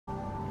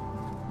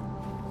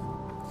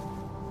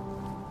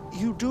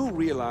You do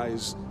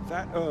realize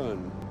that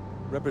urn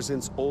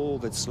represents all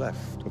that's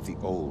left of the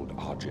old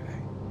RJ.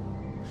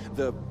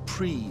 The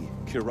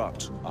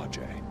pre-Kirat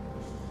RJ.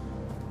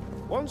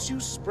 Once you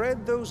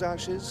spread those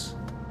ashes,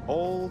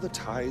 all the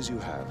ties you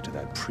have to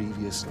that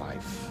previous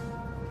life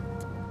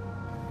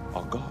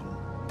are gone.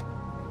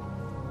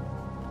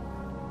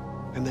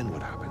 And then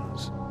what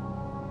happens?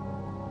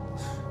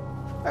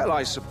 Well,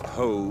 I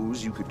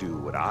suppose you could do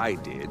what I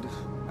did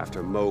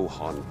after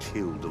Mohan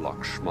killed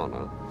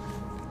Lakshmana.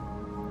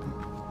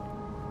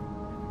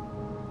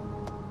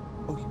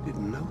 Oh, you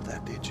didn't know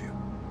that, did you?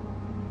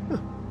 Huh.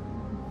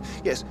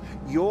 Yes,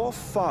 your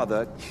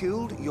father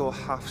killed your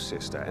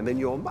half-sister, and then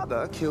your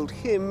mother killed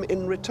him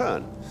in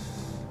return.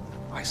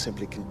 I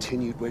simply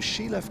continued where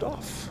she left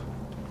off.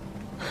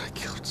 I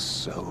killed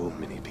so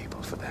many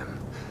people for them.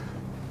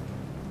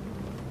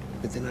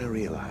 But then I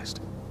realized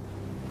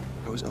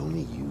I was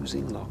only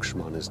using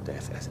Lakshmana's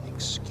death as an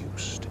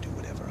excuse to do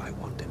whatever I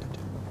wanted to do.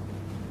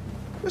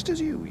 Just as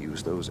you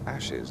use those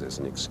ashes as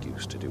an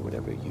excuse to do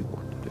whatever you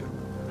want to do.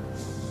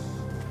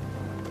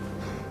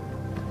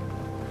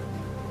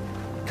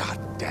 God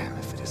damn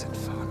if it isn't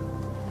fun.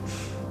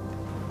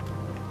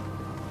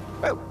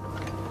 Well,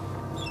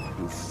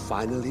 you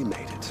finally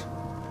made it.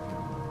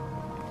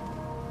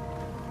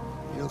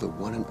 You know, the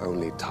one and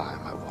only time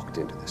I walked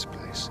into this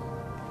place,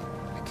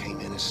 I came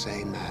in a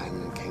sane man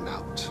and came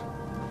out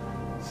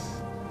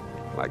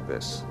like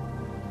this.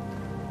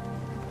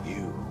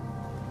 You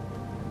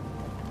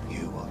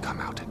will come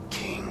out a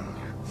king.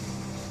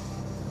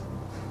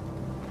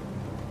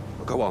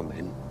 Well, go on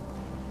then.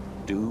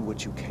 Do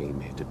what you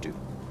came here to do.